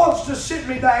God wants to sit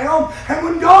me down, and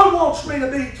when God wants me to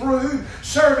be through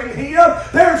serving Him,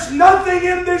 there's nothing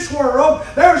in this world.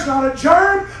 There's not a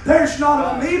germ. There's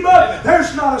not an amoeba.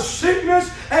 There's not a sickness.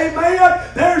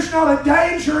 Amen. There's not a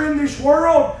danger in this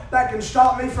world that can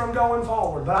stop me from going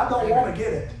forward. But I don't want to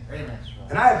get it. Amen.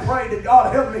 And I have prayed that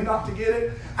God help me not to get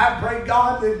it. I prayed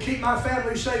God to keep my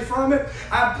family safe from it.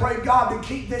 I prayed God to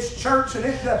keep this church and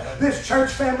this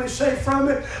church family safe from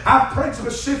it. I prayed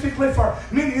specifically for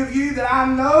many of you that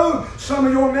I know some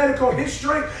of your medical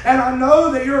history, and I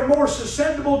know that you're more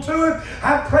susceptible to it.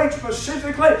 I prayed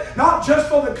specifically, not just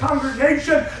for the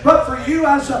congregation, but for you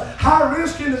as a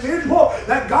high-risk individual,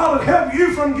 that God would help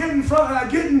you from getting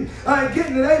it.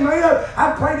 Amen.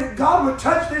 I prayed that God would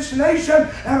touch this nation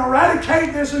and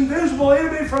eradicate this invisible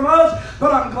enemy from us.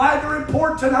 But I'm glad to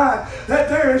report tonight that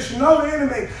there is no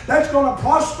enemy that's going to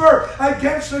prosper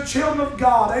against the children of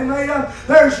God. Amen.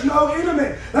 There's no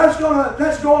enemy that's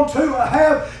going to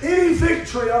have any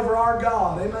victory over our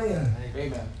God. Amen.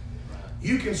 Amen.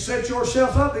 You can set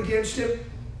yourself up against him,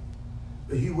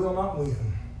 but you will not win.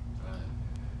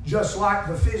 Just like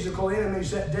the physical enemies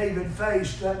that David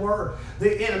faced, that were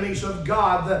the enemies of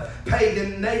God, the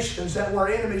pagan nations that were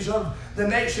enemies of the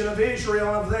nation of Israel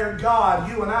and of their God,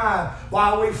 you and I,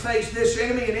 while we face this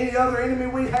enemy and any other enemy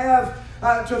we have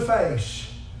to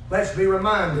face, let's be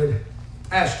reminded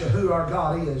as to who our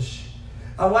God is.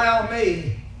 Allow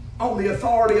me, on the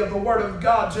authority of the Word of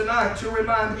God tonight, to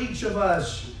remind each of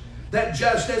us that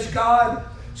just as God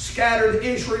scattered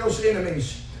Israel's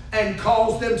enemies and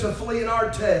caused them to flee in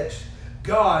our text,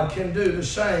 God can do the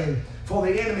same for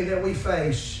the enemy that we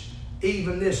face,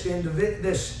 even this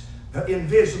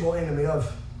invisible enemy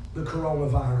of the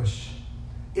coronavirus.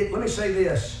 Let me say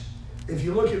this. If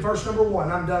you look at verse number 1,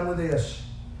 I'm done with this.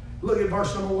 Look at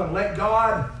verse number 1. Let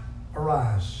God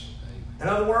arise. In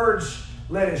other words,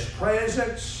 let His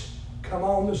presence come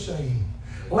on the scene.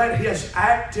 Let His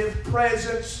active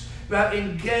presence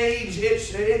engage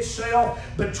itself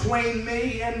between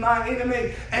me and my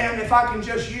enemy, and if I can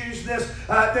just use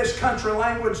this country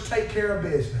language, take care of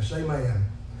business. Amen.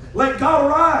 Let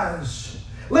God arise.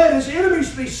 Let His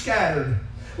enemies be scattered.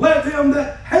 Let them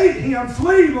that hate Him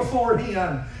flee before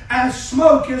Him, as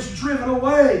smoke is driven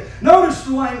away. Notice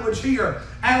the language here.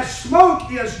 As smoke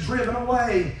is driven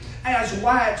away, as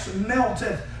wax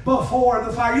melteth before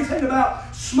the fire. You think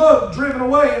about smoke driven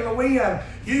away in the wind.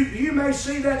 You may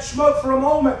see that smoke for a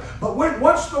moment, but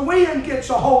once the wind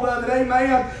gets a hold of it,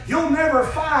 amen, you'll never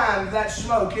find that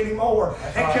smoke anymore.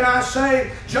 And can I say,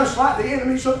 just like the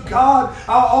enemies of God,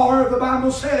 or the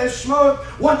Bible said, as smoke,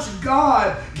 once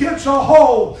God gets a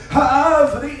hold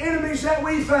of the enemies that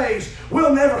we face,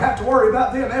 we'll never have to worry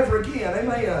about them ever again.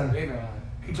 Amen. Amen.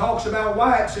 He talks about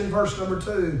wax in verse number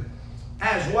 2.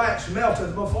 As wax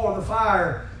melteth before the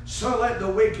fire, so let the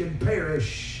wicked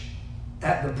perish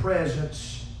at the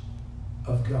presence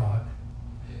of God.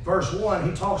 verse 1,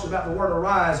 he talks about the word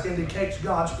arise, indicates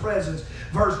God's presence.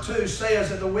 Verse 2 says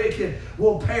that the wicked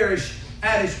will perish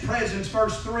at his presence.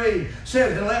 Verse 3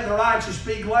 says, and let the righteous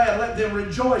be glad, let them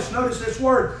rejoice. Notice this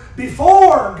word,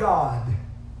 before God,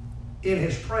 in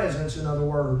his presence, in other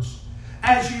words.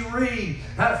 As you read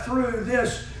through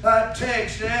this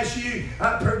text, as you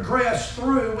progress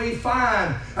through, we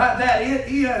find that it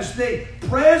is the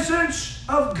presence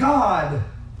of God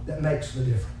that makes the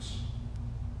difference.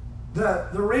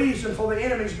 The reason for the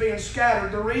enemies being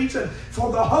scattered, the reason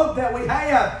for the hope that we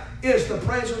have is the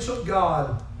presence of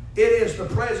God. It is the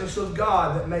presence of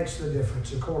God that makes the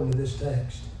difference, according to this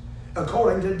text.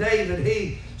 According to David,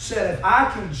 he said, if I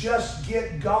can just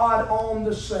get God on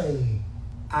the scene,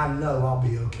 I know I'll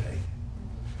be okay.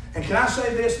 And can I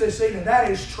say this evening? That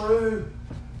is true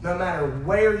no matter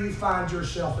where you find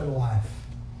yourself in life.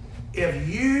 If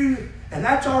you, and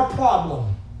that's our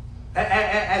problem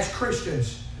as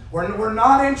Christians, we're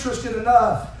not interested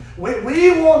enough.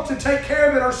 We want to take care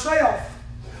of it ourselves.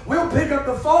 We'll pick up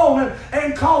the phone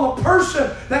and call a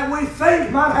person that we think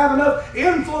might have enough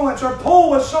influence or pull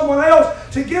with someone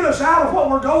else to get us out of what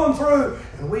we're going through.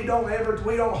 And we don't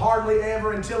hardly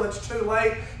ever, until it's too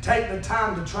late, take the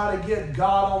time to try to get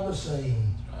God on the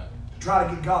scene. To try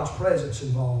to get God's presence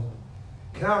involved.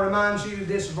 Can I remind you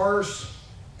this verse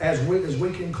as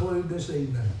we conclude this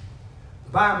evening?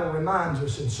 The Bible reminds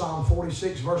us in Psalm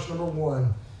 46, verse number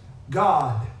 1,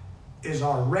 God is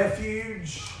our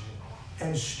refuge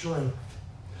and strength.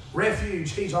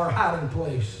 Refuge, He's our hiding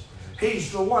place.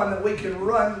 He's the one that we can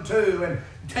run to and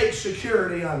take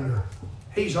security under.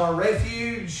 He's our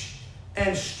refuge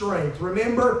and strength.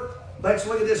 Remember, let's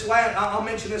look at this I'll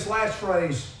mention this last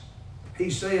phrase.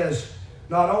 He says,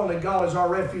 not only God is our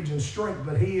refuge and strength,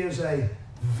 but He is a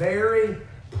very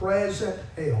present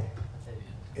help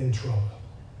in trouble.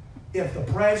 If the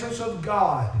presence of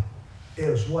God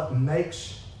is what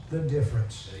makes the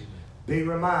difference, be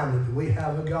reminded that we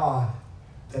have a God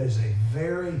that is a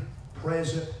very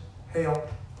present help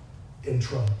in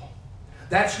trouble.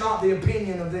 That's not the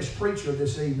opinion of this preacher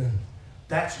this evening.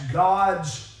 That's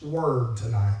God's word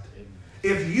tonight.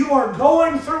 If you are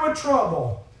going through a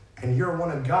trouble and you're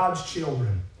one of God's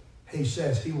children, He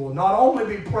says He will not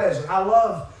only be present. I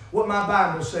love what my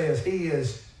Bible says. He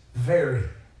is very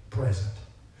present.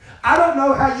 I don't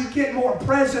know how you get more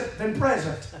present than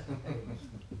present.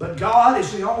 But God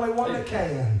is the only one that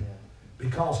can,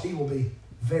 because He will be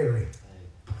very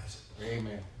present.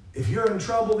 Amen. If you're in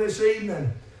trouble this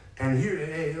evening and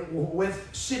you're with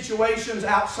situations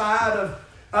outside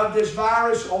of this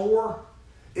virus, or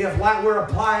if like we're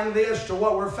applying this to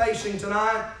what we're facing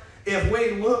tonight, if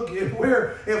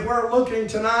we're looking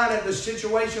tonight at the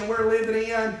situation we're living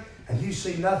in and you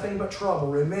see nothing but trouble,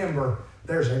 remember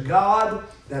there's a God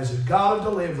that is a God of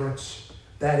deliverance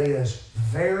that is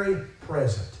very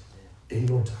present in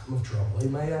your time of trouble.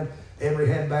 Amen. Every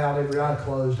head bowed, every eye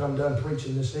closed. I'm done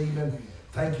preaching this evening.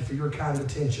 Thank you for your kind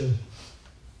attention.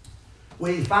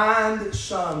 We find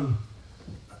some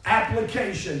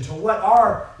application to what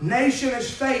our nation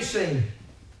is facing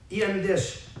in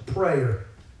this prayer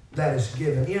that is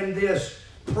given, in this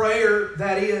prayer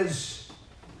that is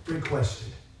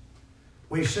requested.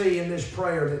 We see in this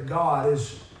prayer that God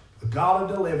is a God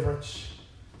of deliverance,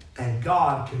 and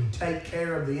God can take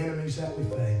care of the enemies that we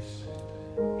face.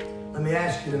 Let me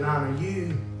ask you tonight, are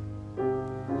you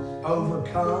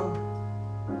overcome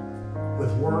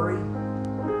with worry,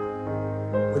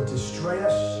 with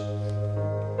distress,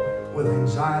 with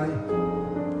anxiety?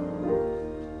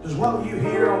 Does what you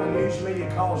hear on the news media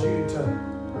cause you to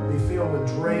be filled with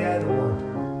dread or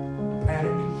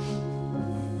panic?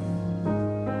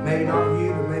 Maybe not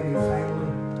you, but maybe your family.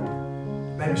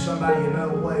 Maybe somebody you know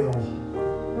well.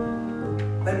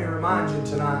 Let me remind you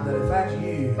tonight that if that's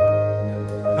you,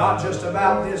 not just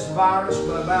about this virus,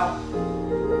 but about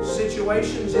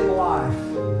situations in life,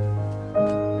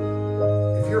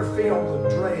 if you're filled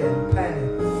with dread,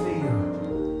 panic, fear,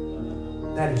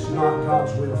 that is not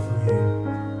God's will for you.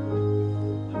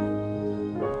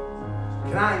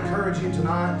 Can I encourage you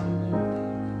tonight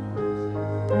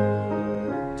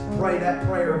to pray that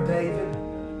prayer of David?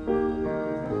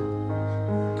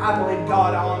 I believe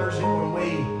God honors it when we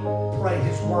pray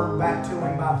His word back to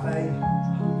Him by faith.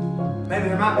 Maybe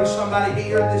there might be somebody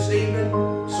here this evening,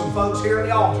 some folks here at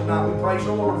the altar tonight. We praise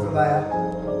the Lord for that.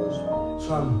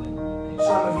 Some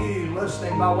of you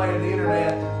listening by way of the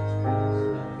internet,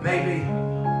 maybe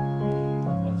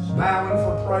bowing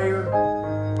for prayer,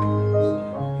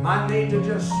 might need to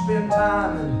just spend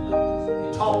time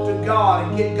and talk to God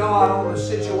and get God on the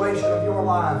situation of your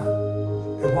life.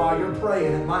 And while you're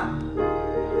praying, it might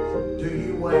do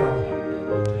you well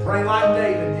to pray like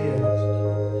David did.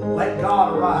 Let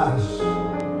God arise.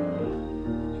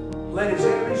 Let His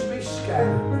enemies be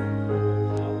scattered.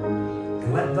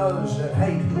 And let those that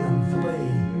hate Him flee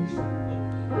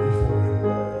before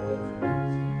Him.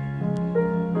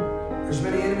 There's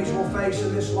many enemies we'll face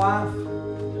in this life,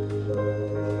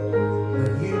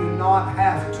 but you do not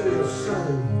have to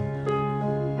assume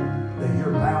that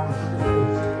you're bound for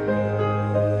defeat.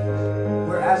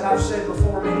 Whereas I've said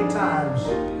before many times,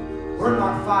 we're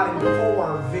not fighting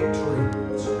for victory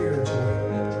spiritually.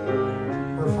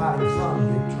 We're fighting from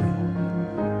victory.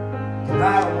 The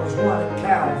battle was won at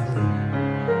Calvary.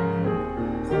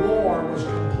 The war was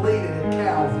completed at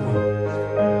Calvary.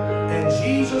 And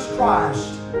Jesus Christ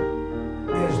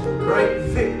is the great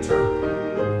victor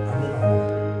of it all.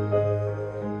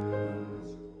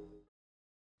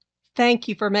 Thank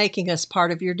you for making us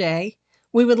part of your day.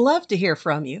 We would love to hear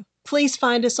from you. Please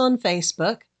find us on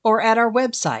Facebook or at our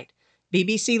website,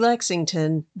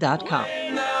 bbclexington.com.